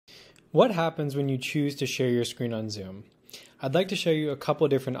What happens when you choose to share your screen on Zoom? I'd like to show you a couple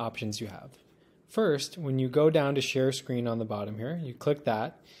different options you have. First, when you go down to share screen on the bottom here, you click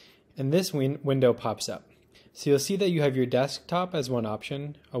that, and this window pops up. So you'll see that you have your desktop as one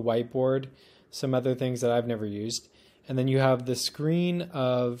option, a whiteboard, some other things that I've never used, and then you have the screen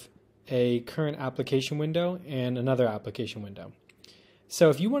of a current application window and another application window. So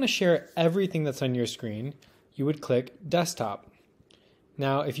if you want to share everything that's on your screen, you would click desktop.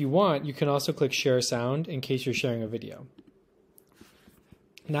 Now, if you want, you can also click share sound in case you're sharing a video.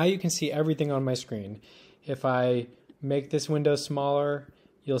 Now you can see everything on my screen. If I make this window smaller,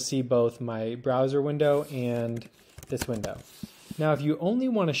 you'll see both my browser window and this window. Now, if you only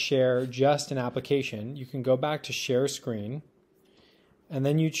want to share just an application, you can go back to share screen, and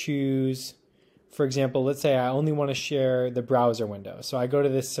then you choose, for example, let's say I only want to share the browser window. So I go to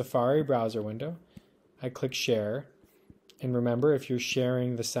this Safari browser window, I click share, and remember, if you're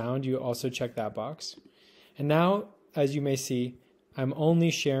sharing the sound, you also check that box. And now, as you may see, I'm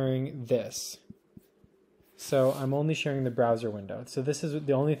only sharing this. So I'm only sharing the browser window. So this is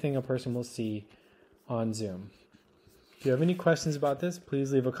the only thing a person will see on Zoom. If you have any questions about this,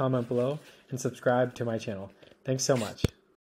 please leave a comment below and subscribe to my channel. Thanks so much.